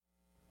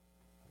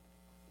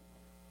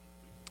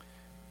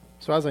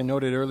So as I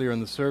noted earlier in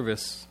the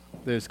service,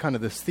 there's kind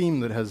of this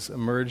theme that has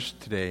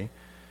emerged today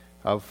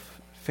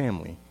of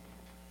family.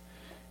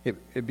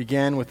 It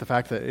began with the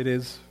fact that it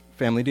is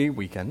Family Day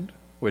weekend,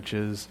 which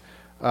is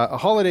a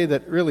holiday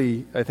that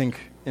really, I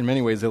think, in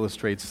many ways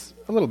illustrates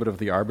a little bit of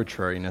the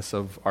arbitrariness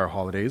of our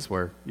holidays,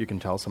 where you can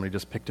tell somebody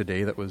just picked a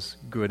day that was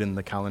good in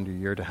the calendar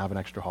year to have an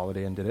extra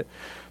holiday and did it.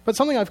 But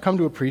something I've come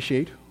to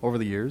appreciate over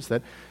the years,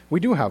 that we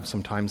do have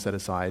some time set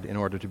aside in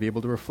order to be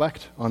able to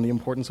reflect on the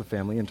importance of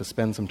family and to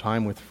spend some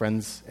time with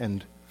friends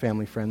and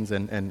family friends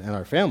and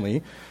our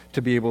family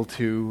to be able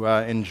to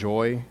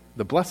enjoy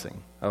the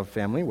blessing of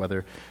family,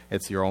 whether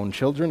it's your own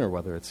children or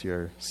whether it's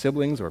your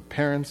siblings or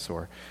parents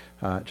or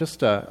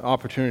just an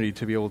opportunity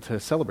to be able to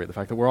celebrate the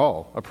fact that we're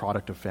all a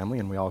product of family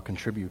and we all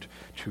contribute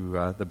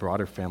to the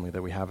broader family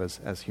that we have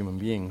as human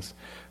beings.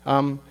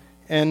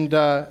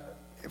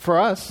 For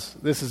us,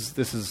 this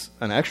is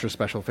an extra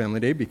special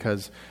family day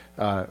because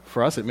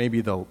for us it may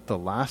be the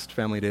last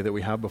family day that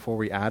we have before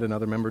we add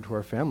another member to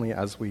our family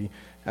as we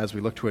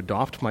look to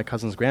adopt my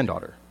cousin's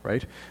granddaughter,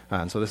 right?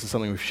 And so this is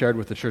something we've shared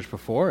with the church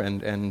before,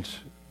 and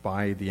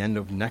by the end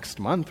of next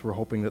month, we're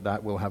hoping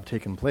that will have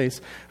taken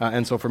place.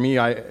 And so for me,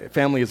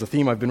 family is a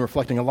theme I've been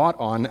reflecting a lot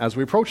on as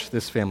we approach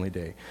this family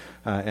day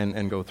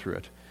and go through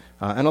it.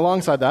 And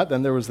alongside that,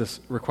 then there was this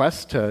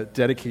request to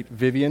dedicate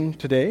Vivian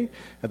today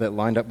that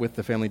lined up with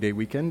the Family Day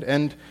weekend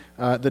and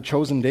the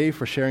chosen day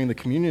for sharing the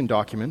communion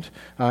document.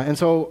 And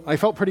so I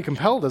felt pretty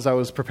compelled as I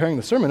was preparing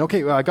the sermon.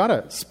 Okay, well, I got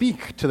to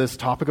speak to this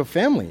topic of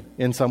family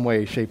in some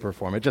way, shape, or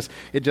form. It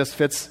just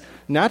fits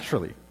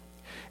naturally.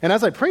 And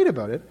as I prayed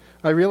about it,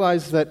 I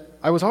realized that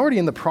I was already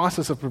in the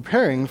process of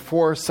preparing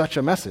for such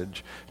a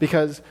message,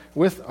 because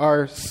with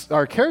our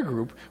care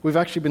group, we've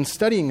actually been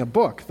studying a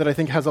book that I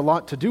think has a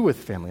lot to do with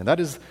family, and that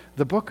is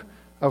the book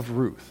of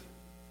Ruth.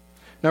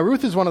 Now,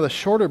 Ruth is one of the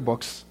shorter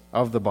books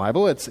of the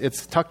Bible.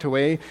 It's tucked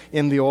away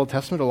in the Old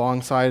Testament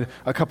alongside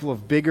a couple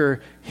of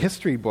bigger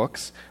history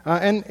books,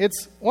 and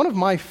it's one of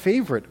my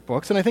favorite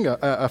books, and I think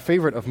a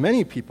favorite of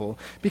many people,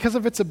 because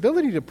of its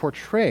ability to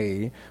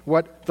portray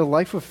what the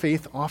life of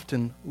faith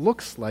often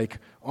looks like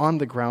on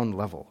the ground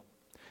level.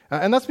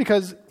 And that's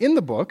because in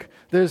the book,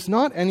 there's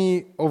not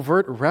any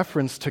overt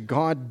reference to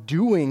God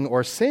doing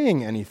or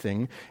saying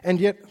anything, and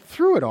yet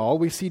through it all,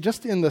 we see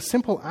just in the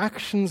simple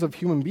actions of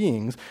human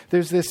beings,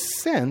 there's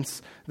this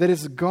sense that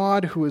it's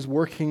God who is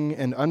working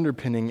and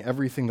underpinning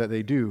everything that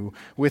they do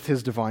with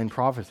his divine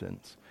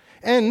providence.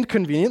 And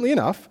conveniently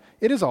enough,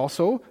 it is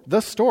also the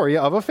story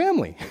of a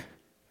family.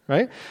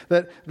 Right?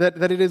 That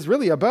it is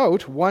really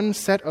about one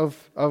set of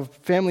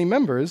family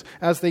members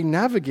as they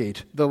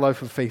navigate the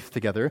life of faith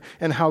together,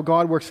 and how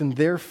God works in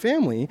their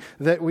family,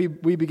 that we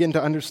begin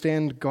to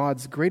understand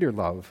God's greater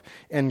love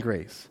and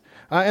grace.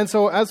 And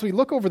so as we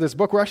look over this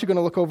book, we're actually going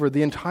to look over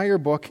the entire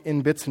book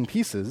in bits and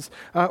pieces.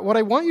 What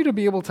I want you to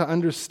be able to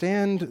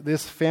understand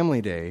this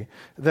family day,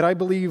 that I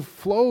believe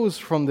flows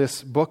from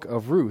this book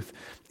of Ruth,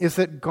 is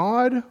that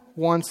God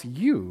wants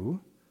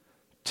you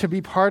to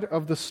be part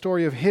of the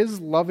story of his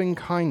loving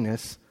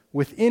kindness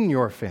within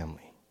your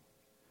family.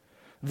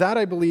 That,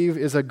 I believe,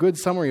 is a good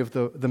summary of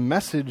the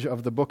message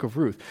of the book of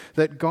Ruth,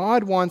 that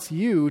God wants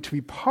you to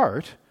be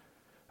part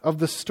of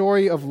the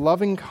story of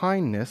loving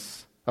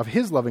kindness, of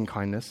his loving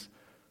kindness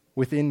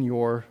within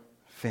your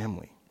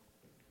family.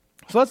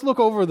 So let's look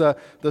over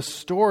the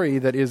story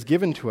that is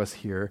given to us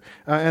here,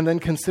 and then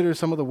consider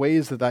some of the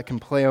ways that can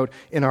play out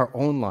in our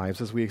own lives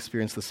as we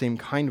experience the same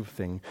kind of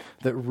thing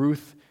that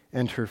Ruth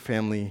and her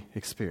family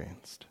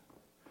experienced.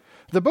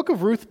 The book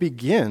of Ruth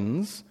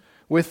begins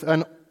with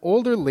an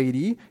older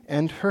lady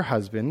and her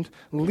husband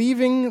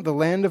leaving the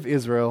land of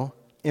Israel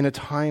in a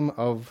time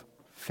of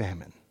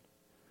famine.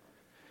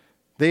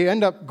 They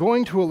end up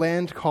going to a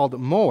land called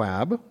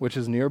Moab, which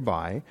is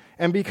nearby,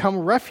 and become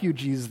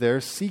refugees there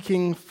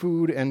seeking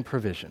food and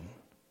provision.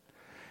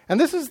 And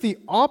this is the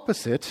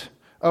opposite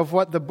of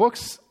what the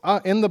books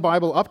in the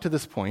Bible up to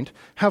this point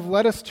have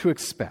led us to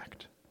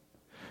expect.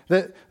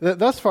 That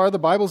thus far, the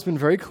Bible's been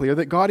very clear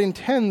that God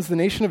intends the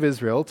nation of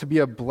Israel to be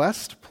a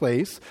blessed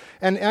place,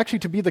 and actually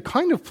to be the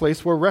kind of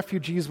place where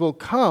refugees will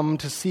come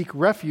to seek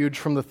refuge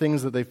from the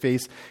things that they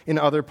face in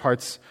other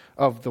parts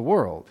of the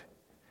world.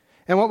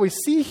 And what we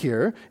see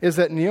here is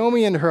that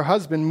Naomi and her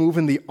husband move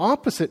in the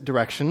opposite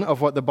direction of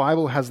what the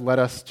Bible has led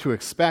us to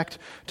expect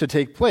to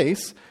take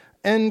place.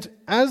 And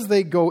as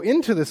they go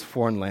into this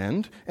foreign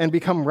land and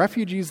become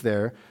refugees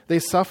there, they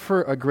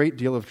suffer a great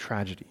deal of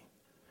tragedy.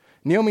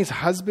 Naomi's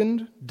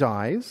husband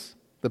dies,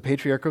 the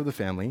patriarch of the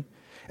family,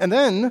 and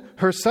then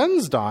her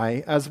sons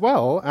die as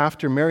well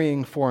after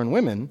marrying foreign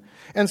women.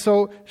 And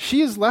so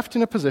she is left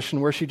in a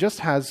position where she just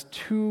has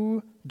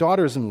 2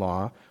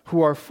 daughters-in-law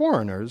who are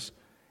foreigners,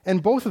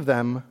 and both of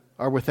them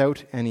are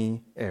without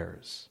any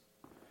heirs.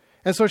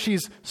 And so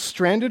she's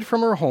stranded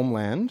from her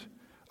homeland,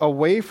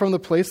 away from the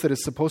place that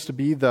is supposed to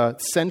be the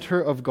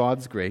center of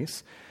God's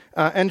grace,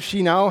 and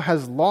she now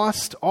has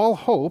lost all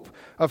hope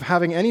of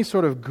having any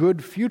sort of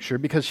good future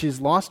because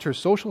she's lost her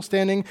social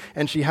standing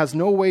and she has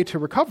no way to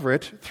recover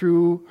it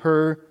through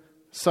her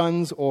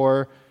sons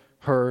or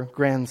her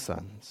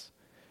grandsons.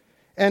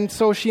 And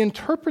so she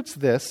interprets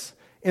this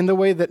in the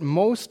way that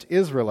most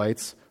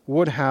Israelites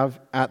would have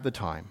at the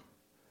time.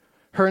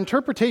 Her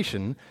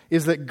interpretation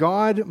is that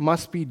God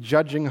must be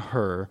judging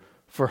her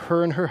for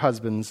her and her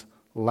husband's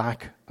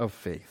lack of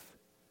faith.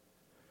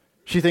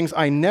 She thinks,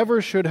 I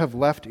never should have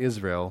left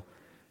Israel,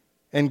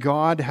 and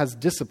God has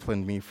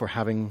disciplined me for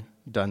having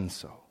done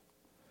so.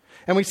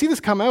 And we see this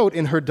come out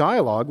in her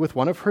dialogue with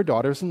one of her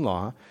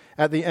daughters-in-law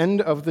at the end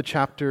of the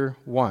chapter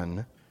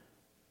 1.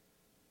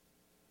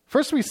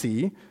 First we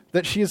see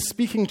that she is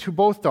speaking to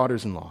both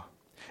daughters-in-law.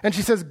 And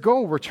she says,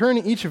 Go, return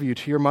each of you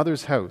to your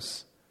mother's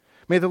house.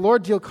 May the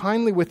Lord deal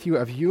kindly with you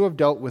as you have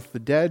dealt with the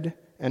dead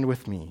and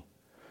with me.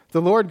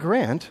 The Lord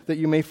grant that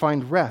you may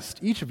find rest,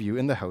 each of you,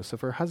 in the house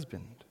of her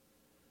husband.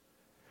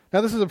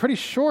 Now, this is a pretty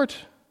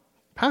short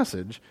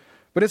passage,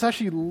 but it's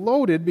actually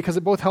loaded because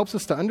it both helps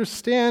us to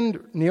understand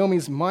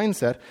Naomi's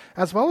mindset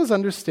as well as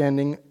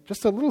understanding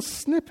just a little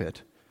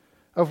snippet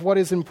of what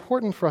is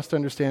important for us to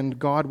understand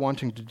God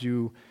wanting to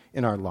do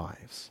in our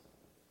lives.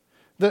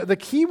 The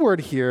key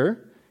word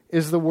here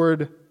is the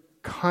word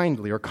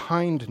kindly or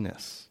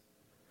kindness.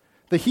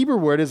 The Hebrew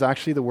word is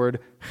actually the word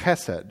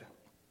chesed.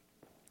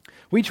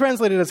 We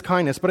translate it as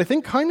kindness, but I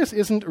think kindness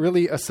isn't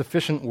really a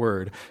sufficient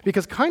word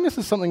because kindness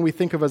is something we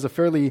think of as a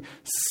fairly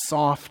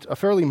soft, a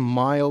fairly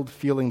mild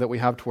feeling that we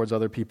have towards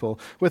other people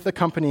with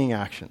accompanying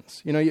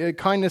actions.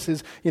 Kindness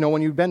is,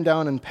 when you bend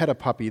down and pet a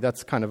puppy,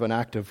 that's kind of an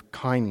act of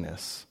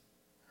kindness,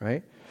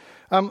 right?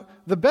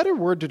 The better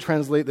word to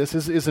translate this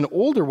is an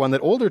older one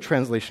that older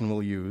translation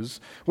will use,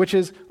 which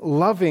is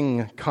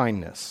loving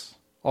kindness,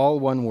 all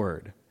one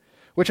word,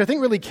 which I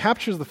think really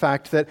captures the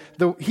fact that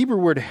the Hebrew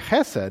word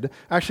chesed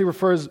actually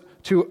refers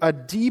to a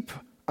deep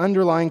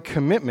underlying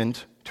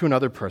commitment to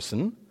another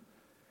person,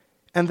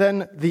 and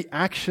then the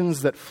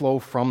actions that flow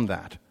from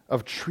that,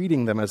 of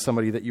treating them as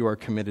somebody that you are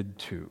committed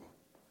to.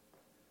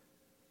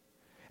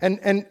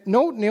 And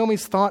note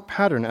Naomi's thought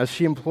pattern as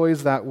she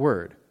employs that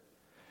word.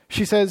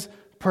 She says,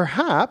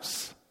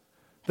 perhaps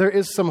there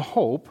is some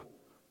hope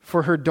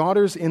for her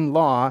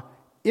daughters-in-law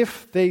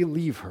if they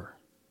leave her.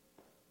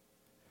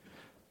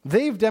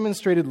 They've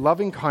demonstrated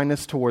loving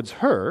kindness towards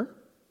her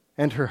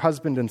and her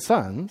husband and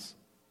sons.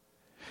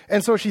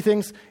 And so she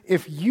thinks,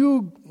 if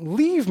you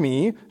leave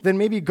me, then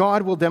maybe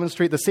God will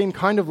demonstrate the same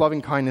kind of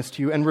loving kindness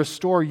to you and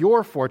restore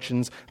your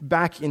fortunes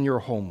back in your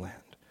homeland.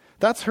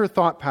 That's her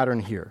thought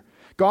pattern here.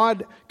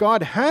 God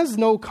has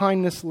no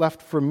kindness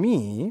left for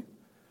me,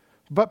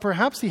 but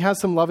perhaps he has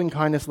some loving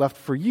kindness left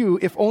for you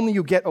if only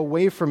you get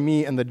away from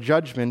me and the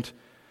judgment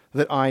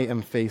that I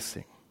am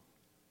facing.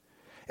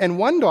 And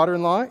one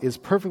daughter-in-law is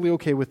perfectly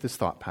okay with this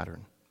thought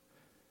pattern.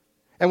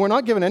 And we're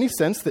not given any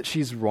sense that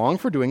she's wrong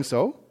for doing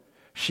so.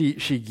 She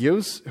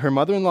gives her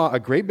mother-in-law a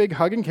great big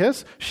hug and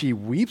kiss. She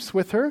weeps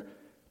with her,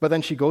 but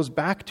then she goes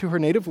back to her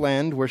native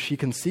land where she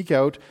can seek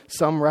out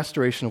some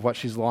restoration of what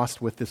she's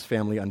lost with this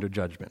family under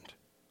judgment.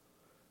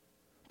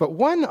 But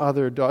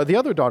the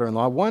other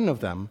daughter-in-law, one of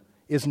them,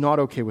 is not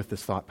okay with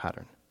this thought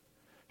pattern.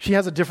 She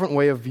has a different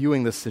way of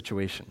viewing this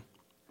situation.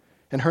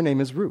 And her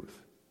name is Ruth.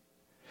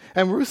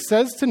 And Ruth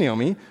says to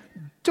Naomi,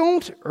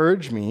 don't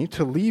urge me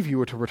to leave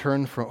you or to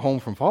return home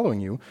from following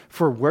you,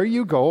 for where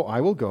you go,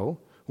 I will go.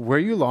 Where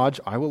you lodge,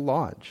 I will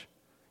lodge.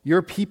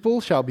 Your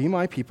people shall be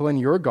my people, and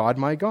your God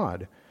my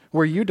God.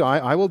 Where you die,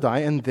 I will die,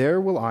 and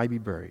there will I be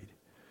buried.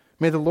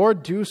 May the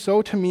Lord do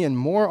so to me and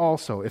more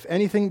also, if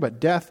anything but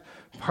death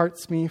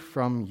parts me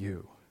from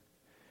you.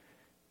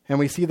 And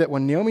we see that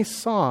when Naomi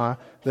saw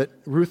that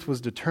Ruth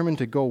was determined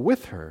to go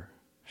with her,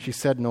 she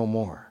said no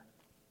more.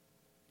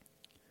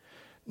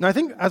 Now, I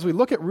think as we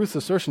look at Ruth's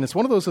assertion, it's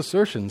one of those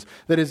assertions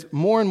that is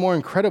more and more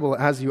incredible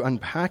as you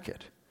unpack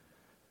it.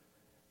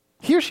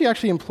 Here she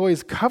actually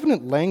employs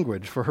covenant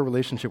language for her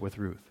relationship with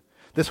Ruth.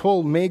 This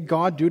whole, may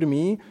God do to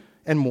me,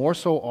 and more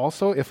so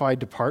also if I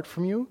depart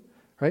from you,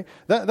 right?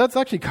 That's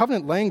actually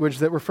covenant language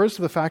that refers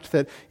to the fact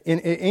that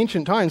in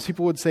ancient times,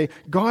 people would say,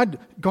 God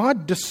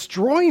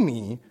destroy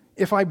me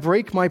if I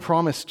break my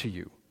promise to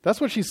you.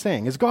 That's what she's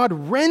saying, is God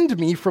rend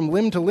me from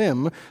limb to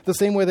limb the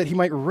same way that he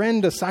might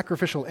rend a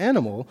sacrificial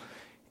animal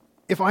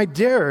if I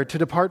dare to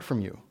depart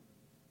from you.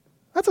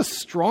 That's a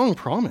strong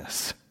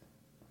promise.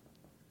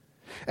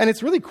 And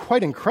it's really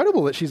quite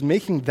incredible that she's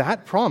making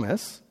that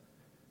promise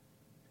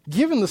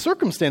given the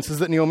circumstances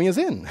that Naomi is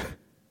in.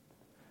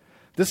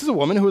 This is a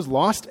woman who has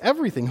lost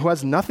everything, who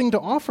has nothing to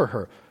offer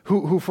her,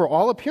 who for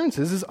all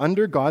appearances is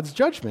under God's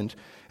judgment.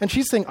 And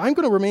she's saying, I'm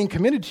going to remain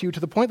committed to you to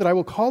the point that I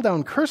will call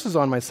down curses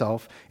on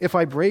myself if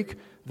I break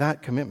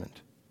that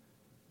commitment.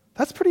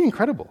 That's pretty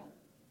incredible.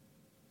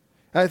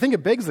 And I think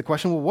it begs the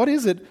question, well, what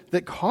is it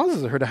that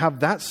causes her to have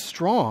that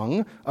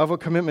strong of a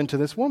commitment to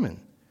this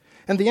woman?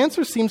 And the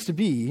answer seems to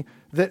be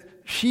that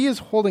she is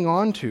holding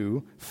on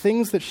to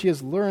things that she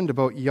has learned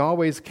about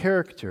Yahweh's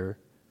character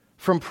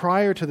from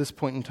prior to this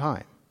point in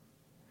time.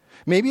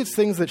 Maybe it's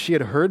things that she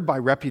had heard by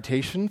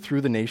reputation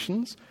through the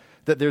nations,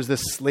 that there's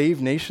this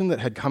slave nation that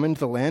had come into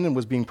the land and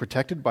was being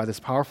protected by this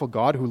powerful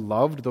God who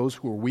loved those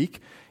who were weak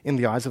in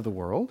the eyes of the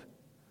world.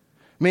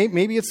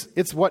 Maybe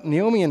it's what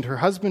Naomi and her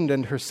husband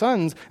and her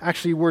sons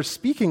actually were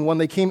speaking when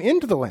they came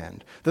into the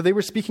land, that they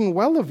were speaking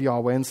well of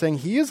Yahweh and saying,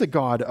 He is a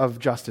God of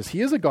justice.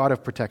 He is a God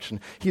of protection.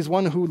 He's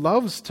one who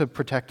loves to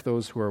protect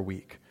those who are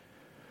weak.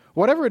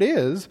 Whatever it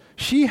is,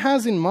 she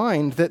has in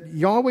mind that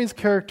Yahweh's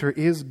character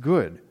is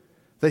good,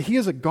 that He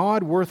is a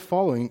God worth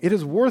following. It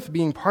is worth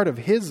being part of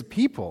His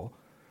people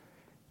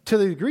to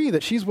the degree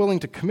that she's willing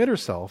to commit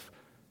herself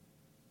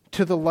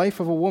to the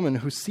life of a woman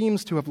who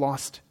seems to have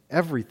lost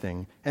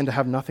everything and to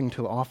have nothing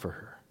to offer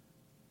her,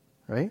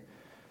 right?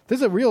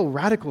 There's a real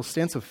radical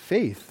stance of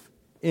faith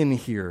in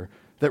here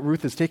that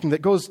Ruth is taking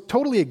that goes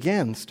totally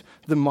against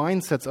the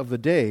mindsets of the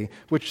day,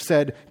 which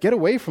said, get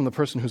away from the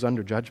person who's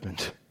under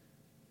judgment,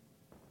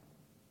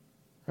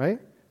 right?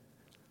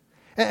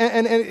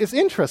 And it's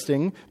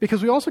interesting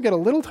because we also get a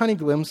little tiny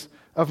glimpse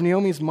of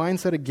Naomi's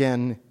mindset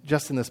again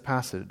just in this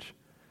passage.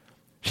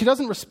 She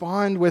doesn't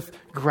respond with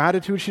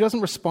gratitude. She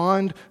doesn't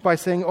respond by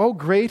saying, oh,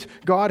 great,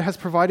 God has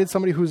provided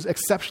somebody who's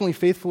exceptionally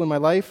faithful in my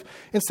life.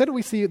 Instead,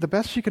 we see the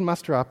best she can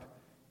muster up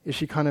is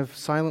she kind of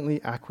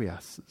silently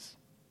acquiesces.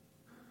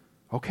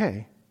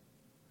 Okay,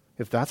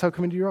 if that's how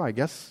committed you are, I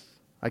guess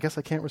I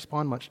can't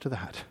respond much to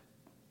that.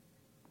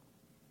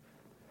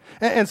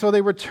 And so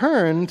they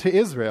return to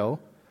Israel,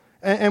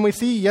 and we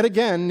see yet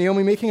again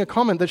Naomi making a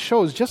comment that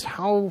shows just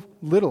how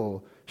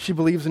little she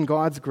believes in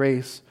God's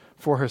grace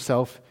for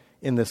herself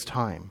in this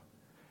time.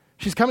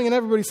 She's coming and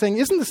everybody's saying,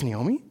 isn't this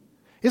Naomi?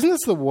 Isn't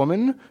this the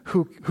woman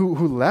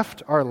who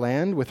left our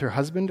land with her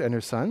husband and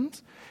her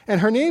sons? And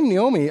her name,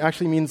 Naomi,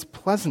 actually means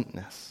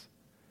pleasantness.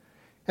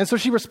 And so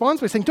she responds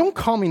by saying, don't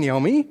call me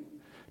Naomi.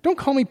 Don't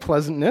call me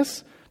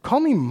pleasantness. Call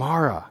me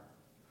Mara,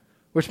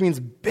 which means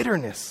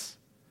bitterness.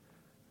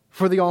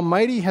 For the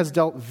Almighty has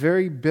dealt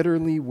very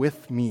bitterly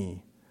with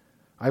me.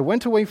 I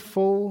went away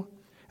full,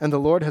 and the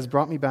Lord has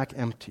brought me back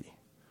empty.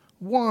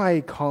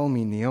 Why call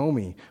me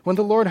Naomi when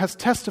the Lord has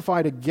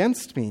testified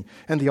against me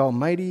and the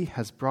Almighty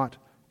has brought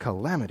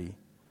calamity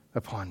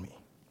upon me?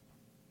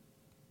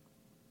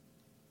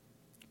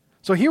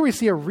 So here we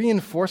see a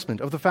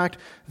reinforcement of the fact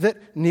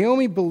that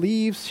Naomi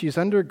believes she's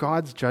under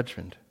God's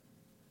judgment,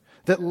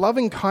 that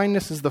loving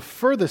kindness is the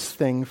furthest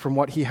thing from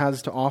what He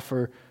has to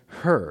offer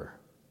her,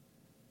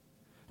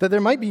 that there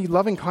might be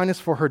loving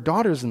kindness for her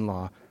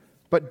daughters-in-law,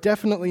 but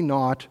definitely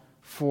not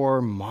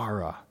for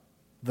Mara,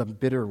 the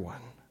bitter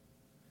one.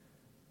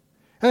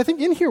 And I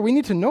think in here we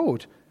need to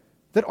note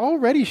that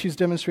already she's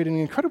demonstrating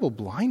incredible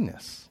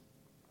blindness,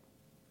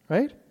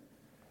 right?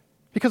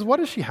 Because what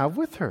does she have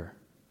with her?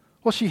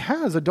 Well, she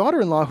has a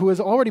daughter-in-law who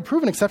has already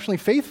proven exceptionally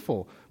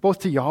faithful, both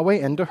to Yahweh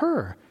and to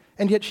her,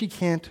 and yet she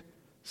can't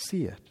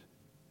see it.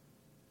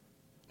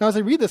 Now, as I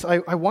read this, I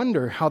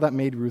wonder how that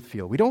made Ruth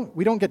feel. We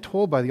don't get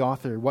told by the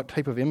author what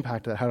type of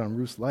impact that had on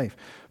Ruth's life.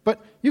 But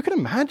you can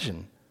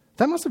imagine,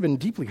 that must have been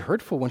deeply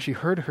hurtful when she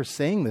heard her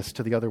saying this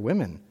to the other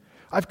women.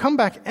 I've come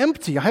back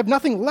empty. I have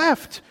nothing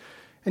left.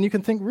 And you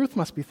can think Ruth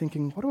must be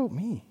thinking, what about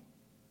me?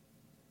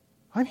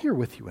 I'm here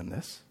with you in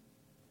this.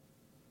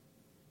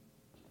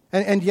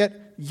 And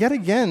yet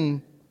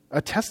again,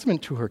 a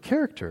testament to her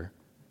character.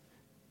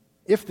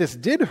 If this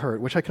did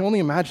hurt, which I can only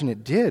imagine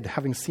it did,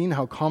 having seen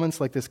how comments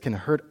like this can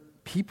hurt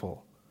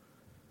people,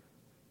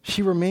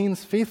 she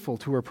remains faithful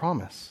to her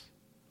promise.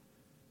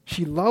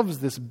 She loves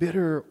this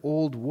bitter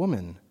old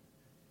woman,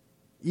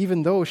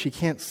 even though she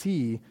can't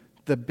see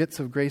the bits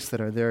of grace that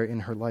are there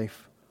in her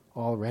life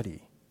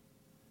already.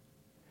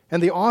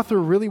 And the author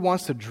really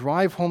wants to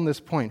drive home this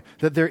point,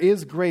 that there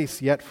is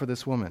grace yet for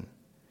this woman.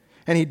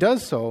 And he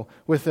does so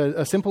with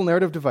a simple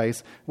narrative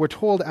device. We're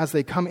told as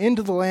they come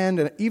into the land,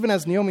 and even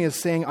as Naomi is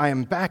saying, I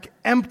am back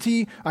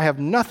empty, I have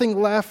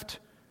nothing left,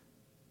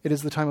 it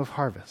is the time of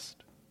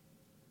harvest.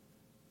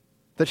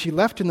 That she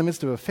left in the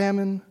midst of a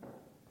famine,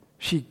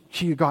 she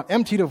got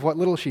emptied of what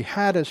little she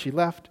had as she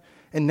left,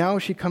 and now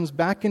she comes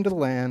back into the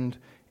land,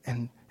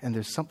 and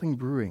there's something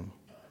brewing.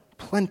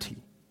 Plenty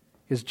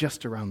is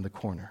just around the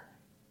corner.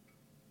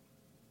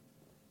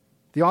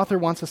 The author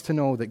wants us to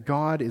know that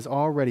God is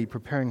already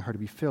preparing her to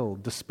be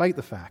filled, despite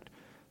the fact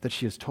that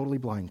she is totally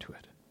blind to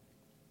it.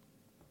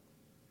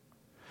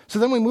 So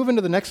then we move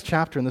into the next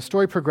chapter, and the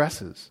story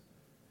progresses.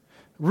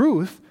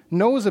 Ruth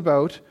knows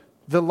about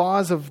the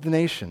laws of the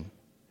nation,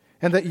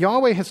 and that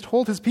Yahweh has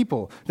told His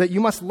people that you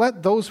must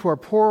let those who are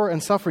poor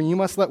and suffering, you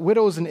must let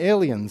widows and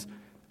aliens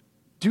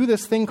do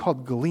this thing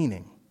called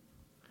gleaning.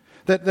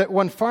 That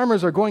when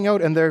farmers are going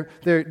out and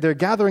they're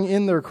gathering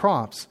in their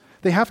crops,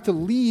 they have to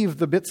leave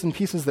the bits and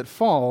pieces that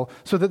fall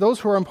so that those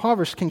who are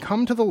impoverished can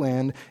come to the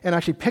land and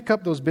actually pick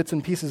up those bits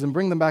and pieces and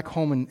bring them back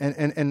home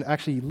and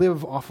actually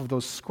live off of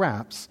those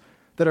scraps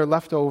that are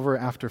left over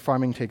after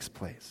farming takes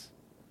place.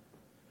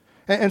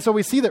 And so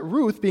we see that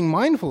Ruth, being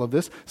mindful of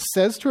this,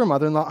 says to her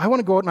mother-in-law, I want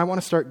to go out and I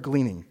want to start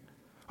gleaning.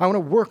 I want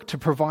to work to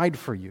provide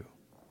for you.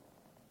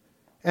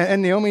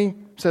 And Naomi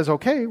says,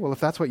 okay, well,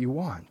 if that's what you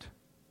want.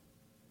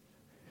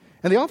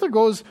 And the author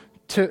goes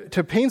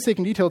to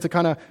painstaking detail to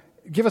kind of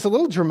give us a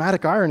little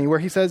dramatic irony where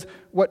he says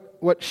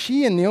what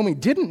she and Naomi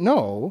didn't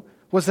know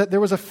was that there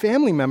was a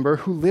family member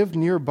who lived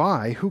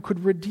nearby who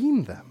could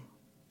redeem them.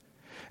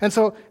 And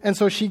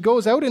so she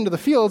goes out into the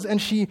fields,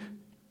 and she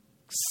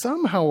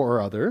somehow or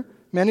other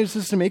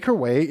manages to make her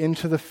way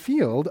into the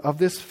field of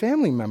this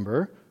family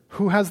member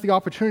who has the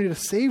opportunity to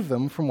save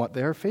them from what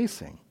they are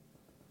facing.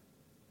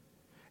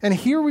 And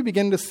here we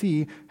begin to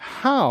see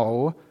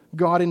how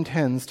God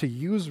intends to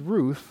use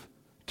Ruth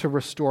to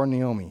restore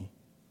Naomi.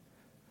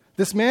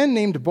 This man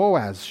named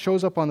Boaz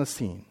shows up on the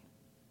scene.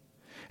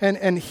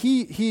 And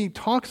he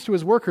talks to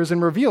his workers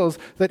and reveals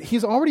that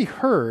he's already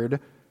heard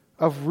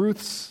of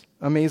Ruth's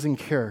amazing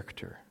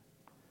character.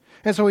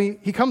 And so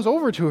he comes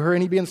over to her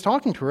and he begins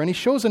talking to her, and he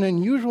shows an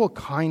unusual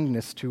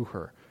kindness to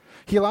her.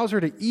 He allows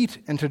her to eat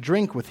and to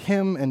drink with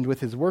him and with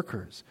his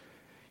workers.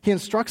 He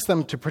instructs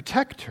them to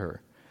protect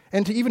her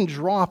and to even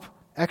drop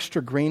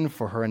extra grain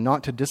for her and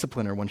not to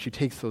discipline her when she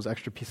takes those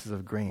extra pieces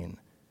of grain.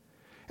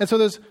 And so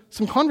there's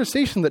some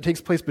conversation that takes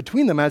place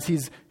between them as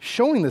he's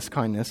showing this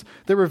kindness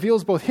that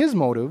reveals both his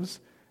motives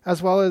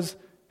as well as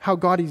how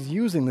God is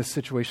using this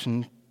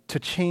situation to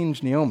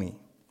change Naomi.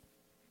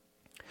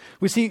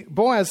 We see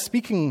Boaz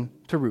speaking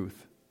to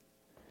Ruth,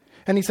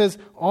 and he says,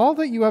 "All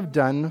that you have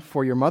done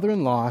for your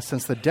mother-in-law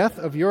since the death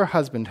of your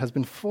husband has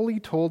been fully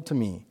told to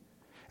me,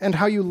 and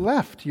how you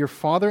left your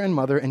father and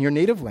mother and your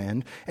native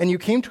land, and you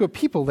came to a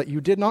people that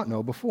you did not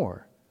know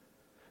before.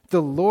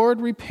 The Lord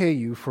repay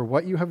you for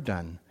what you have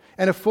done,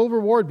 and a full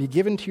reward be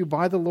given to you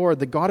by the Lord,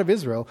 the God of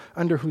Israel,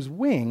 under whose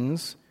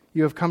wings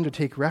you have come to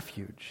take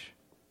refuge."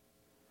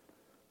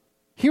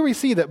 Here we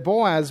see that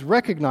Boaz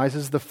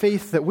recognizes the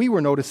faith that we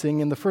were noticing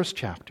in the first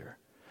chapter,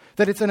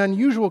 that it's an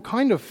unusual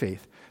kind of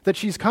faith, that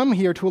she's come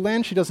here to a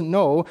land she doesn't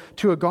know,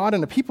 to a God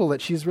and a people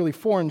that she's really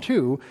foreign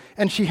to,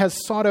 and she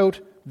has sought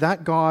out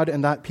that God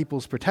and that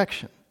people's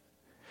protection.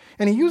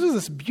 And he uses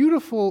this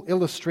beautiful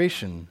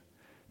illustration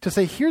to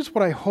say, here's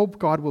what I hope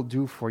God will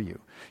do for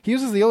you. He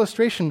uses the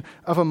illustration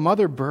of a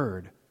mother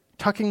bird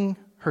tucking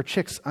her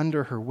chicks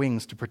under her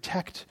wings to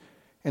protect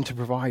and to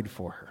provide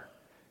for her.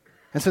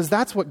 And says,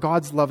 that's what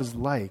God's love is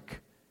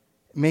like.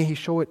 May he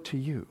show it to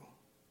you.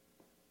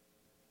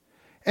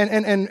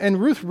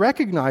 And Ruth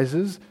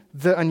recognizes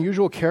the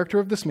unusual character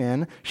of this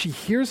man. She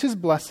hears his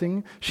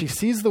blessing. She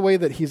sees the way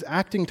that he's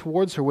acting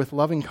towards her with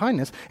loving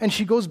kindness. And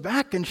she goes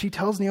back and she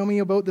tells Naomi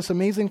about this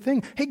amazing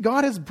thing. Hey,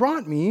 God has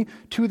brought me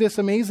to this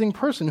amazing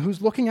person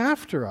who's looking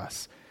after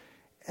us.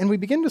 And we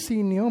begin to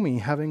see Naomi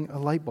having a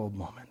light bulb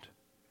moment.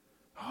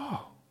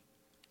 Oh,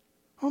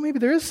 maybe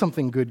there is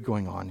something good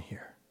going on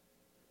here.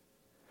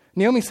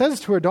 Naomi says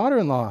to her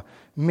daughter-in-law,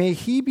 "May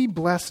he be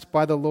blessed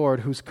by the Lord,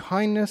 whose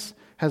kindness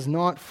has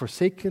not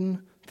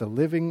forsaken the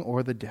living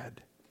or the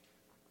dead."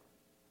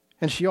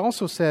 And she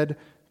also said,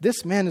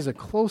 "This man is a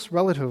close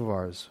relative of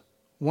ours,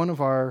 one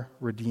of our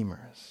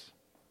redeemers."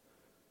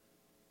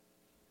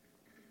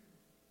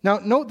 Now,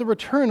 note the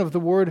return of the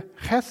word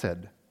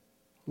chesed,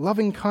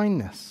 loving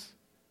kindness.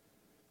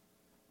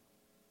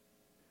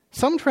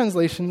 Some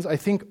translations, I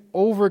think,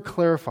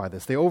 over-clarify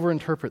this. They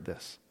over-interpret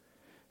this.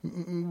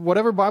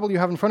 Whatever Bible you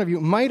have in front of you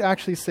might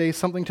actually say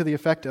something to the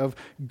effect of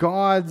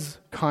God's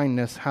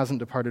kindness hasn't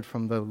departed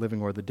from the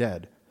living or the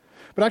dead.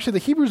 But actually the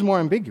Hebrew is more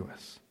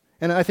ambiguous.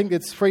 And I think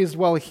it's phrased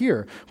well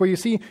here, where you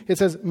see it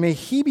says, "May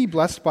he be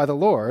blessed by the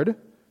Lord,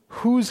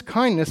 whose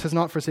kindness has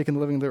not forsaken the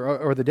living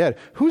or the dead."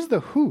 Who's the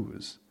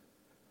whose?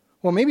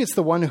 Well, maybe it's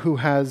the one who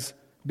has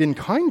been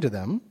kind to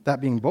them, that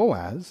being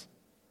Boaz.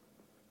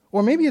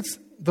 Or maybe it's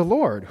the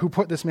Lord who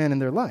put this man in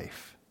their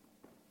life.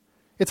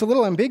 It's a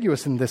little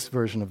ambiguous in this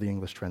version of the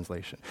English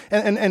translation.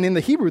 And in the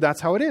Hebrew,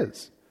 that's how it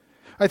is.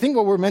 I think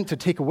what we're meant to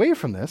take away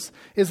from this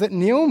is that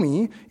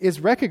Naomi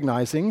is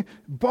recognizing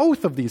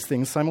both of these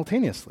things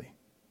simultaneously.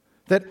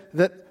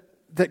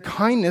 That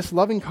kindness,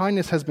 loving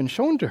kindness, has been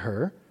shown to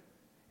her,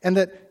 and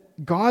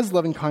that God's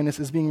loving kindness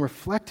is being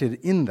reflected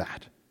in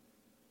that.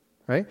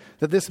 Right?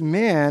 That this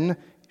man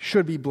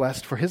should be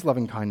blessed for his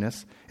loving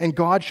kindness, and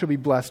God should be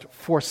blessed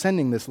for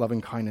sending this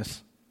loving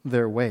kindness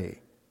their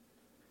way.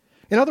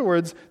 In other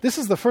words, this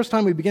is the first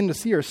time we begin to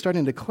see her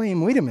starting to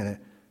claim, wait a minute,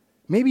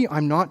 maybe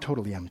I'm not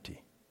totally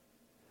empty.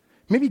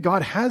 Maybe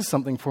God has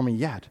something for me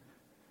yet.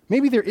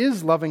 Maybe there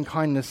is loving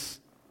kindness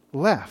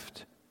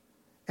left,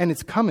 and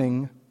it's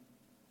coming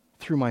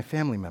through my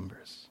family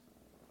members.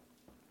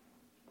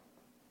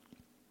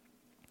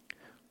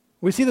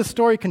 We see the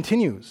story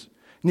continues.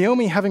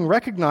 Naomi, having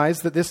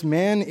recognized that this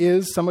man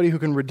is somebody who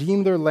can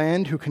redeem their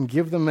land, who can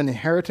give them an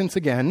inheritance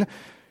again,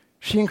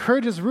 she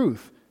encourages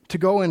Ruth to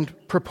go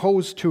and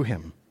propose to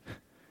him.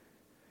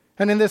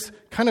 And in this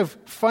kind of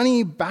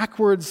funny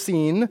backwards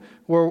scene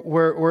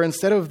where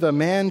instead of the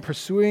man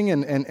pursuing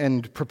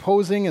and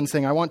proposing and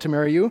saying, "I want to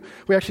marry you,"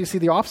 we actually see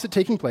the opposite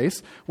taking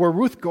place, where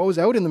Ruth goes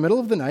out in the middle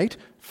of the night,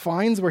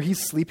 finds where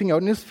he's sleeping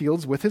out in his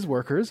fields with his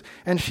workers,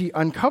 and she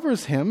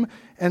uncovers him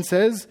and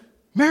says,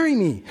 "Marry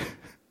me.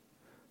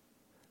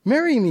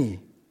 Marry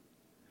me."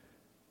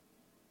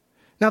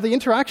 Now, the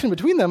interaction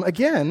between them,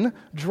 again,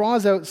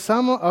 draws out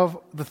some of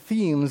the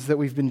themes that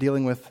we've been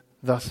dealing with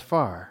thus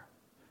far.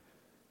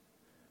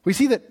 We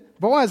see that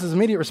Boaz's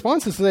immediate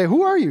response is to say,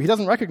 "Who are you?" He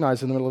doesn't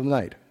recognize her in the middle of the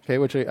night, okay,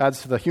 which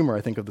adds to the humor,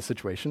 I think, of the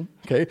situation.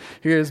 Okay,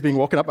 he is being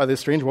woken up by this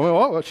strange woman.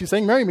 Oh, she's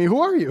saying, "Marry me.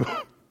 Who are you?"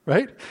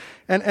 right?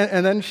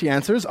 And then she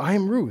answers, I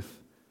am Ruth.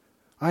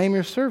 I am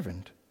your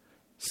servant.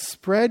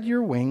 Spread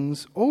your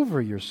wings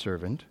over your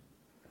servant,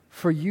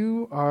 for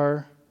you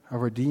are a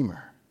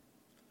redeemer.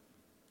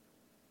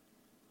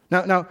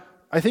 Now,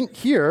 I think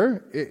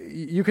here,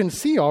 you can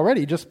see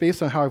already, just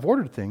based on how I've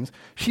ordered things,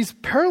 she's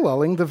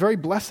paralleling the very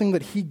blessing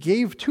that he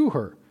gave to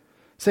her,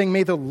 saying,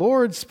 may the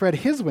Lord spread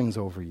his wings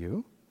over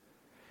you.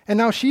 And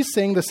now she's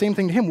saying the same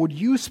thing to him. Would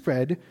you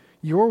spread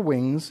your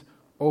wings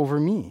over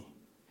me?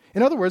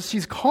 In other words,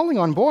 she's calling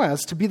on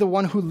Boaz to be the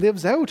one who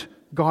lives out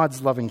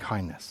God's loving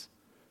kindness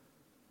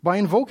by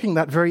invoking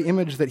that very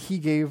image that he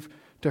gave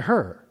to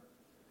her.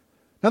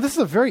 Now, this is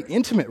a very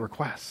intimate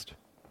request,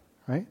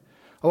 right?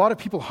 A lot of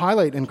people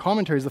highlight in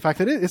commentaries the fact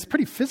that it's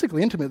pretty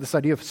physically intimate, this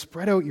idea of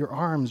spread out your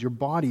arms, your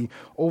body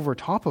over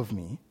top of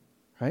me,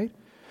 right?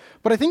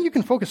 But I think you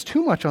can focus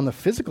too much on the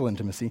physical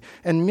intimacy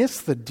and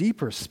miss the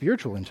deeper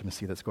spiritual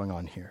intimacy that's going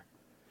on here.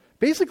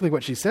 Basically,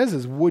 what she says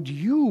is, would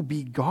you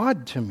be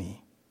God to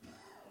me?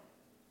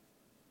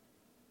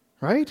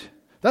 Right?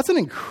 That's an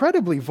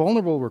incredibly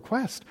vulnerable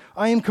request.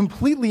 I am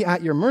completely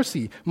at your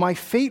mercy. My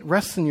fate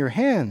rests in your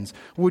hands.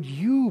 Would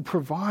you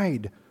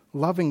provide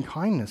loving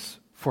kindness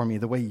for me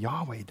the way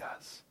Yahweh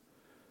does?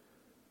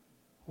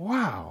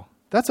 Wow,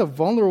 that's a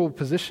vulnerable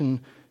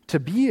position to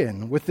be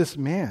in with this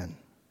man.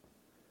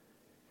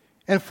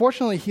 And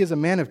fortunately, he is a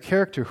man of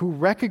character who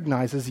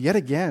recognizes yet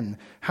again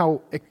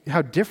how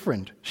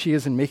different she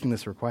is in making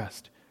this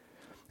request.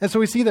 And so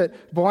we see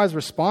that Boaz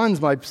responds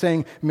by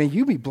saying, may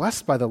you be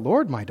blessed by the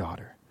Lord, my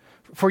daughter.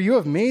 For you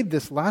have made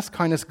this last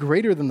kindness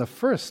greater than the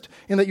first,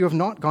 in that you have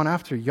not gone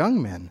after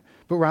young men,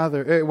 but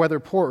rather,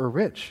 whether poor or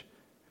rich.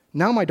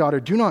 Now, my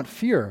daughter, do not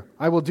fear.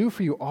 I will do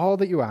for you all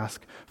that you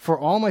ask, for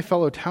all my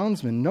fellow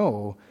townsmen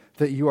know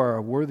that you are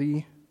a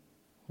worthy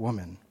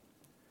woman.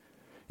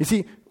 You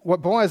see,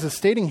 what Boaz is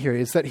stating here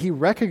is that he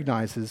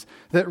recognizes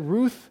that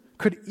Ruth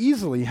could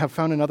easily have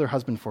found another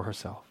husband for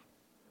herself.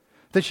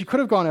 That she could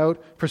have gone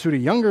out, pursued a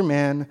younger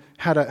man,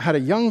 had a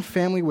young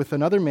family with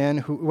another man,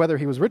 who, whether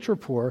he was rich or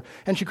poor,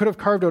 and she could have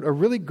carved out a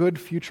really good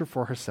future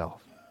for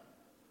herself.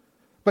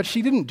 But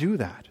she didn't do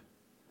that.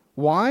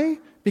 Why?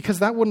 Because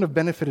that wouldn't have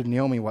benefited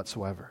Naomi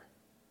whatsoever.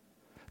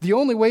 The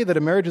only way that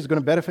a marriage is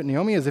going to benefit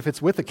Naomi is if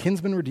it's with a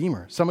kinsman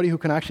redeemer, somebody who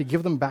can actually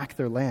give them back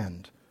their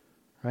land,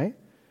 right?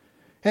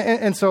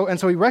 And so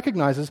he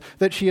recognizes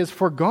that she has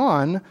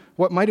foregone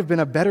what might have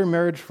been a better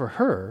marriage for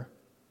her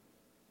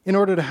in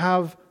order to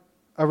have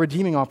a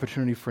redeeming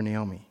opportunity for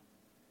Naomi.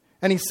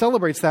 And he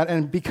celebrates that,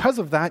 and because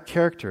of that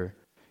character,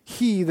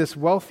 he, this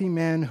wealthy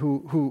man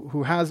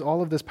who has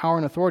all of this power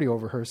and authority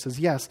over her, says,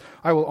 yes,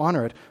 I will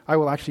honor it. I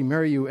will actually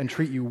marry you and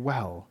treat you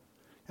well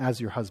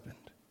as your husband.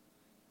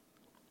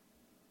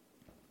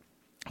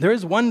 There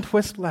is one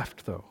twist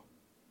left, though.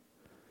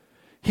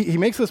 He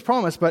makes this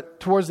promise, but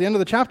towards the end of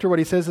the chapter, what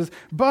he says is,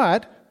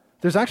 but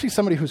there's actually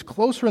somebody who's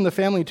closer in the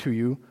family to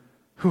you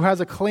who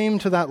has a claim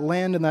to that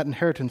land and that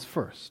inheritance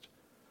first.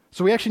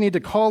 So we actually need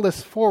to call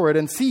this forward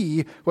and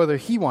see whether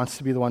he wants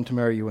to be the one to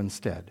marry you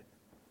instead.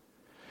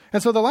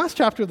 And so the last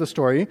chapter of the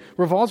story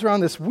revolves around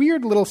this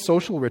weird little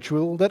social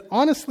ritual that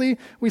honestly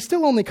we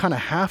still only kind of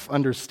half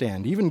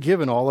understand, even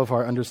given all of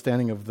our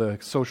understanding of the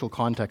social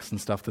context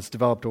and stuff that's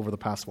developed over the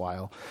past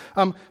while.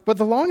 But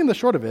the long and the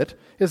short of it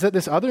is that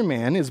this other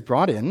man is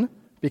brought in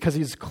because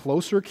he's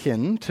closer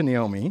kin to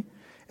Naomi,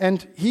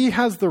 and he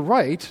has the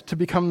right to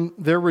become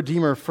their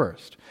redeemer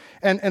first.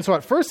 And so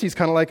at first he's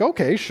kind of like,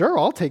 okay, sure,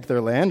 I'll take their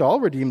land, I'll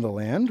redeem the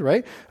land,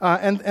 right?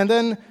 And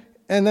then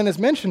as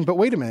mentioned, but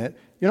wait a minute,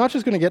 you're not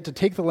just going to get to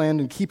take the land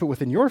and keep it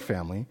within your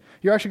family.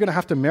 You're actually going to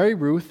have to marry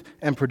Ruth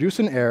and produce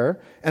an heir,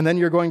 and then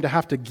you're going to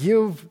have to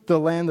give the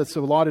land that's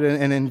allotted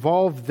and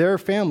involve their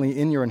family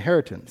in your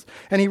inheritance.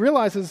 And he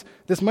realizes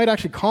this might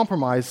actually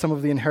compromise some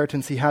of the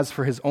inheritance he has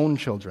for his own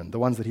children, the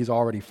ones that he's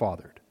already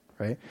fathered,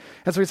 right?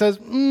 And so he says,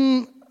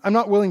 I'm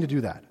not willing to do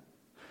that.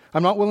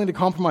 I'm not willing to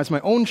compromise my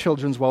own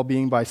children's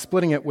well-being by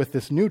splitting it with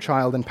this new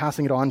child and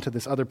passing it on to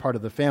this other part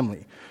of the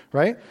family,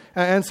 right?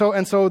 And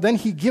so then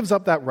he gives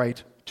up that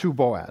right to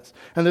Boaz.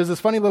 And there's this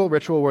funny little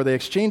ritual where they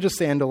exchange a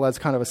sandal as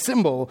kind of a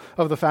symbol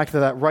of the fact that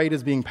that right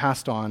is being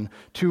passed on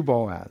to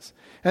Boaz.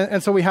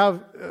 And so we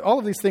have all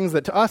of these things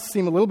that to us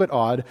seem a little bit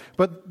odd,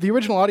 but the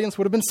original audience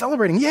would have been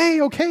celebrating.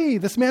 Yay, okay,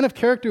 this man of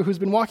character who's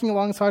been walking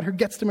alongside her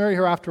gets to marry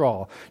her after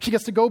all. She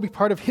gets to go be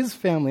part of his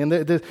family, and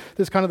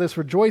there's kind of this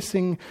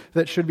rejoicing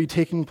that should be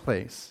taking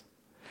place.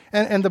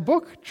 And the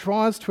book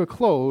draws to a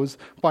close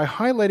by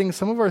highlighting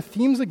some of our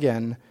themes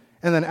again,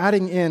 and then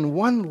adding in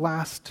one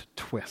last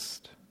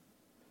twist.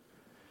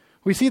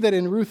 We see that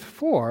in Ruth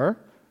 4,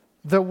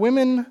 the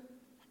women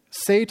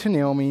say to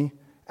Naomi,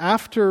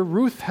 after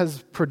Ruth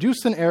has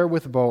produced an heir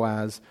with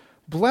Boaz,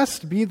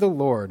 blessed be the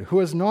Lord, who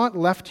has not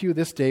left you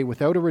this day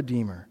without a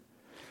redeemer.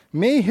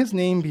 May his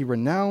name be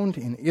renowned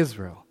in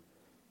Israel.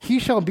 He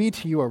shall be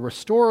to you a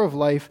restorer of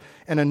life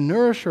and a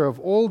nourisher of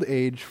old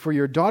age, for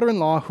your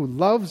daughter-in-law who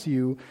loves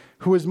you,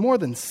 who has more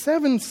than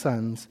 7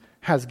 sons,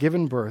 has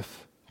given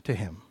birth to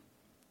him.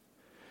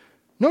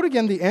 Note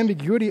again the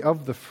ambiguity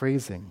of the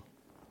phrasing.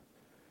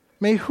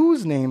 May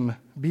whose name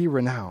be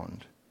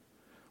renowned?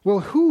 will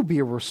who be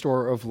a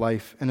restorer of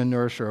life and a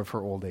nourisher of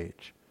her old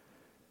age?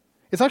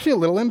 It's actually a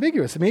little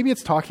ambiguous. Maybe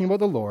it's talking about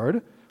the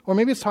Lord, or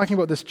maybe it's talking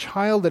about this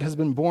child that has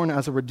been born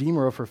as a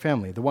redeemer of her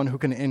family, the one who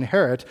can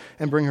inherit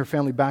and bring her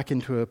family back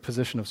into a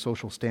position of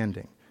social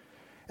standing.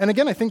 And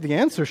again, I think the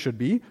answer should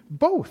be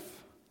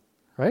both,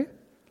 right?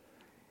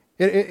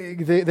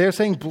 They're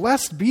saying,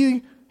 blessed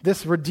be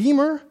this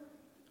redeemer.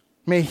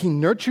 May he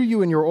nurture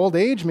you in your old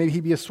age. May he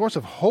be a source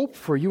of hope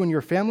for you and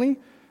your family,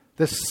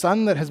 this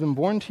son that has been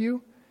born to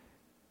you.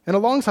 And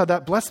alongside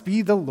that, blessed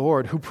be the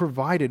Lord who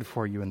provided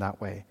for you in that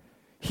way.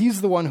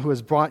 He's the one who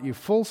has brought you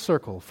full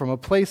circle from a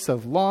place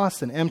of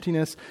loss and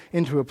emptiness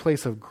into a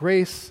place of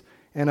grace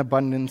and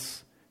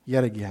abundance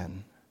yet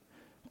again.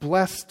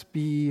 Blessed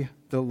be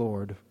the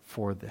Lord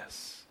for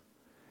this.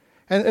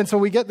 And so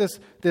we get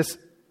this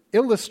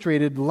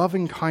illustrated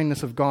loving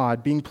kindness of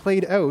God being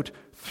played out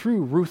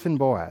through Ruth and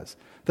Boaz.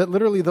 That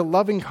literally the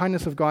loving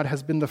kindness of God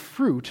has been the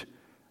fruit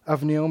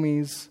of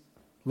Naomi's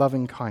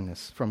loving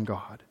kindness from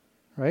God,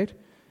 right?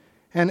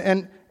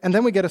 And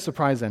then we get a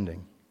surprise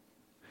ending.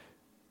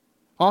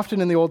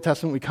 Often in the Old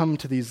Testament, we come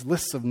to these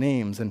lists of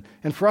names, and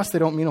for us, they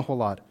don't mean a whole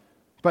lot.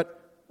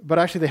 But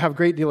actually, they have a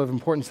great deal of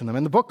importance in them.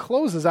 And the book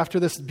closes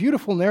after this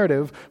beautiful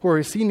narrative where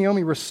we see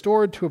Naomi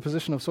restored to a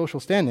position of social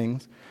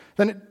standings.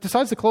 Then it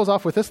decides to close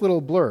off with this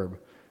little blurb.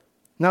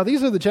 Now,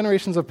 these are the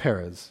generations of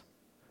Perez.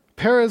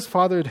 Perez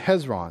fathered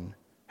Hezron.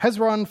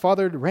 Hezron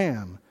fathered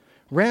Ram.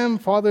 Ram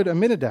fathered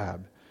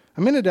Amminadab.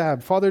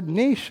 Amminadab fathered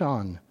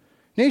Nahshon.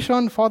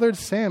 Nahshon fathered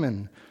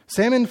Salmon.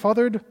 Salmon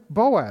fathered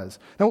Boaz.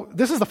 Now,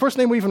 this is the first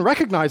name we even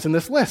recognize in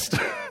this list,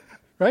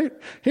 right?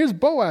 Here's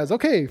Boaz.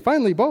 Okay,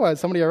 finally,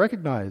 Boaz, somebody I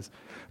recognize.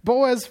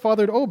 Boaz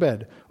fathered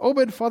Obed.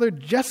 Obed fathered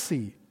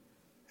Jesse.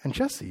 And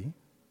Jesse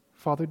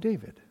fathered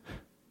David.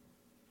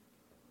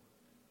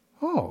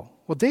 Oh,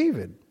 well,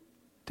 David.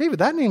 David,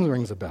 that name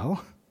rings a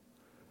bell.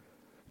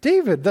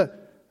 David,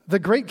 the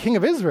great king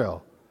of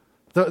Israel.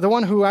 The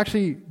one who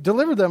actually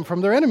delivered them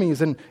from their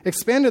enemies and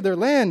expanded their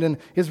land and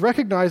is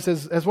recognized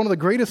as one of the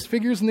greatest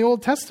figures in the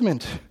Old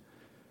Testament.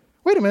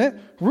 Wait a minute.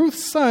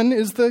 Ruth's son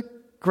is the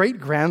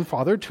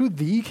great-grandfather to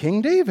the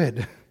King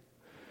David.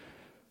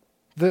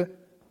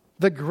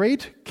 The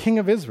great king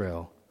of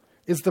Israel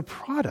is the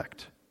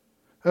product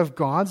of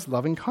God's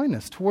loving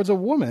kindness towards a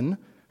woman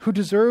who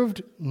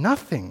deserved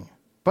nothing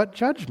but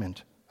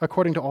judgment,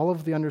 according to all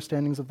of the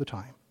understandings of the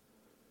time.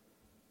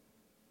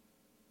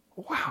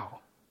 Wow.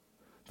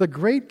 The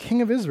great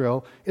king of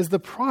Israel is the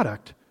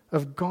product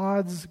of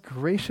God's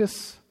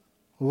gracious,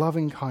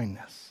 loving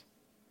kindness.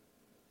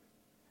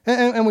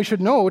 And we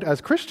should note,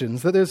 as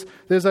Christians, that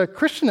there's a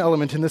Christian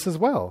element in this as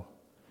well.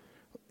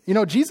 You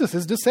know, Jesus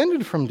is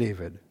descended from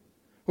David,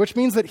 which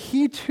means that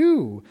he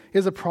too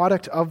is a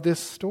product of this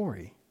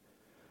story.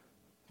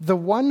 The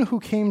one who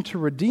came to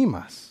redeem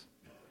us,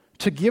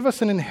 to give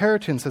us an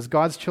inheritance as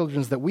God's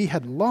children that we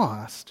had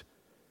lost,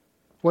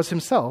 was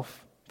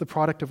himself the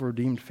product of a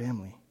redeemed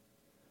family.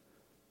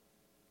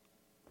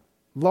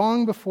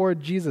 Long before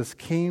Jesus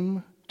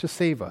came to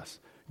save us,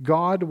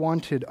 God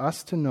wanted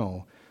us to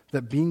know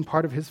that being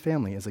part of his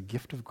family is a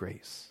gift of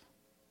grace.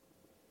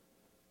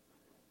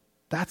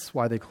 That's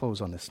why they close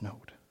on this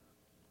note.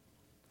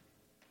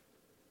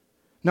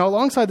 Now,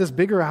 alongside this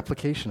bigger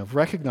application of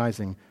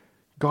recognizing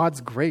God's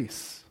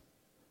grace,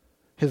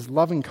 his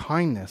loving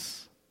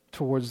kindness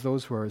towards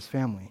those who are his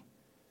family,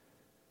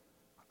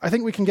 I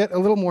think we can get a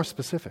little more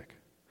specific.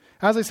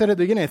 As I said at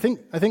the beginning,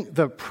 I think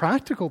the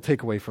practical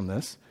takeaway from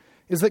this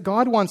is that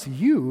God wants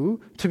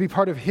you to be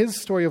part of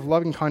his story of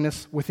loving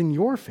kindness within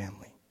your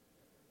family.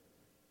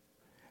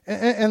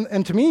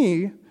 And to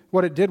me,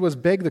 what it did was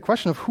beg the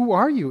question of who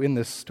are you in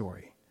this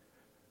story?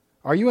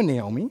 Are you a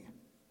Naomi,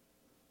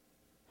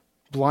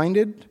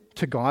 blinded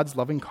to God's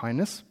loving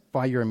kindness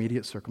by your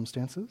immediate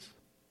circumstances?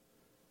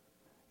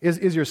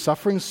 Is your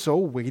suffering so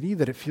weighty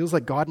that it feels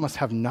like God must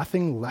have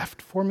nothing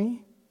left for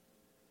me?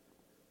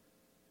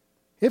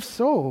 If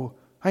so,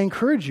 I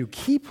encourage you,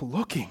 keep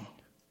looking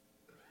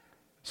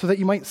so that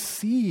you might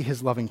see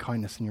his loving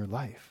kindness in your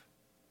life.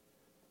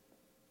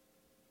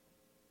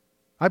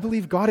 I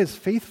believe God is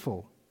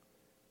faithful.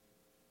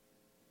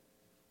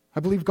 I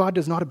believe God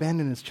does not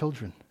abandon his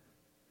children,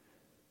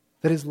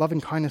 that his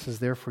loving kindness is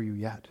there for you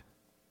yet.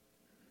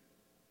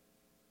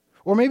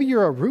 Or maybe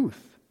you're a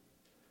Ruth,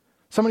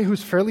 somebody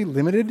who's fairly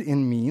limited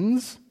in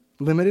means,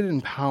 limited in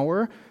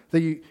power,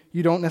 that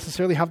you don't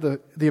necessarily have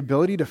the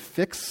ability to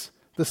fix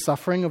the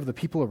suffering of the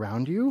people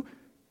around you.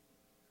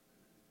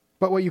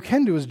 But what you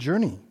can do is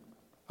journey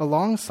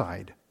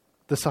alongside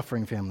the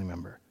suffering family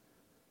member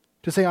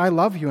to say, I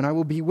love you and I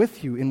will be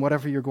with you in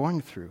whatever you're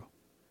going through.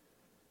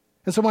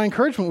 And so my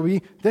encouragement would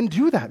be, then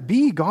do that.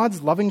 Be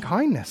God's loving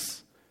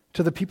kindness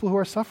to the people who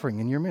are suffering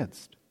in your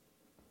midst.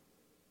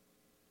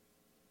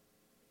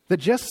 That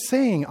just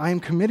saying, I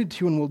am committed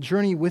to you and will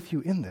journey with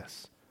you in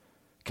this,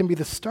 can be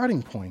the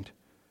starting point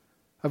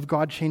of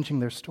God changing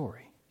their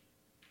story.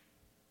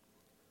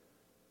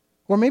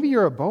 Or maybe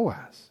you're a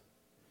Boaz.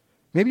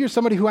 Maybe you're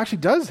somebody who actually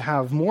does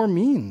have more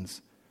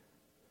means,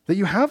 that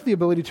you have the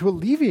ability to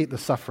alleviate the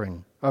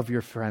suffering of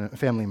your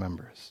family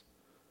members.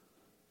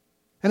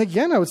 And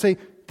again, I would say,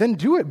 then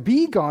do it.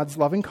 Be God's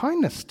loving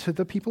kindness to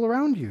the people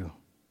around you.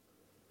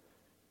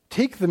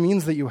 Take the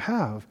means that you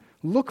have.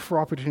 Look for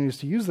opportunities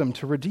to use them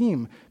to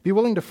redeem. Be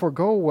willing to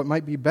forego what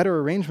might be better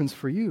arrangements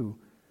for you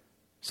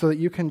so that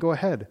you can go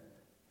ahead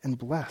and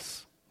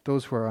bless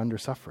those who are under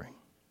suffering.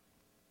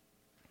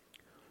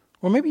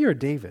 Or maybe you're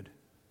David.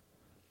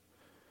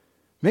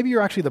 Maybe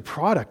you're actually the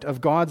product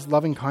of God's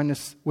loving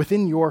kindness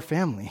within your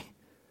family.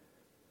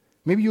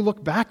 Maybe you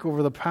look back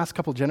over the past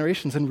couple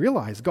generations and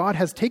realize God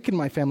has taken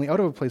my family out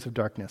of a place of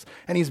darkness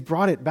and he's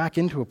brought it back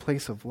into a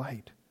place of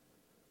light.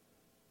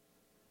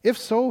 If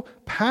so,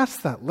 pass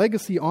that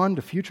legacy on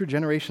to future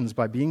generations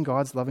by being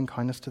God's loving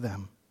kindness to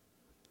them.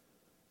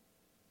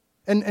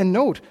 And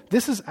note,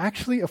 this is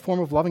actually a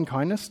form of loving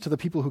kindness to the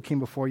people who came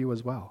before you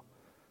as well.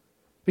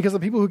 Because the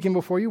people who came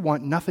before you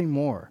want nothing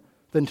more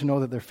than to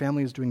know that their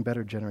family is doing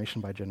better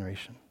generation by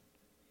generation.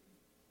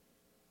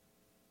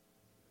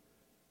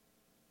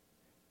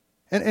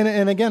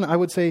 And again, I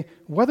would say,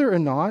 whether or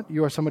not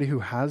you are somebody who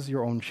has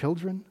your own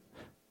children,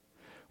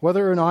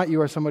 whether or not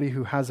you are somebody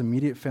who has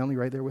immediate family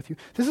right there with you,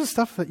 this is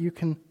stuff that you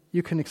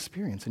can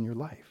experience in your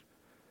life.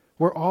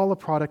 We're all a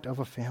product of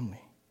a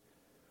family.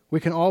 We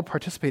can all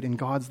participate in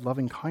God's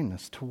loving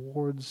kindness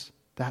towards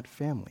that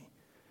family.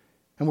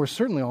 And we're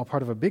certainly all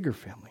part of a bigger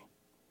family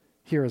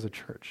here as a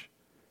church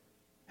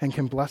and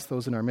can bless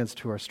those in our midst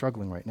who are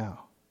struggling right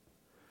now.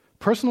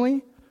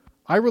 Personally,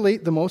 I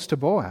relate the most to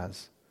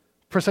Boaz,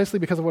 precisely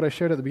because of what I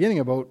shared at the beginning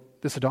about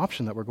this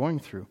adoption that we're going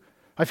through.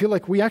 I feel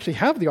like we actually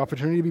have the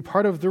opportunity to be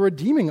part of the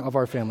redeeming of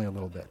our family a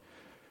little bit.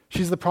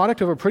 She's the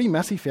product of a pretty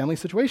messy family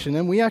situation,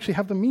 and we actually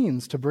have the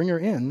means to bring her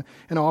in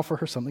and offer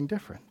her something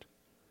different.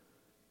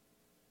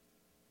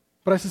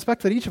 But I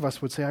suspect that each of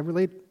us would say, I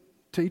relate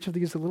to each of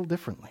these a little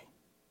differently.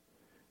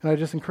 And I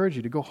just encourage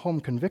you to go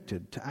home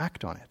convicted, to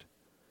act on it,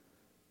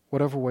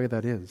 whatever way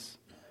that is.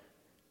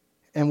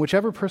 And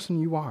whichever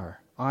person you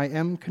are, I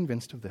am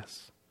convinced of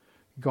this.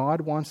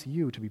 God wants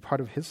you to be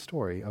part of his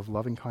story of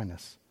loving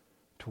kindness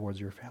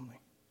towards your family.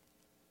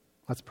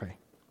 Let's pray.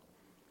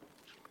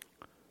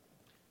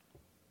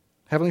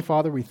 Heavenly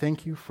Father, we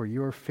thank you for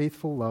your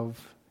faithful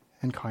love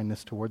and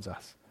kindness towards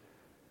us.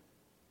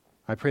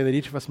 I pray that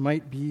each of us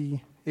might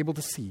be able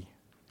to see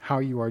how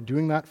you are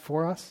doing that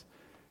for us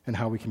and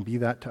how we can be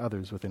that to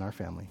others within our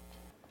family.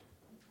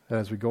 That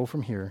as we go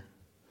from here,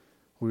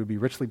 we would be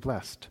richly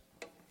blessed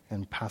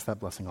and pass that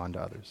blessing on to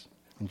others.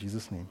 In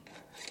Jesus' name,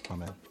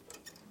 amen.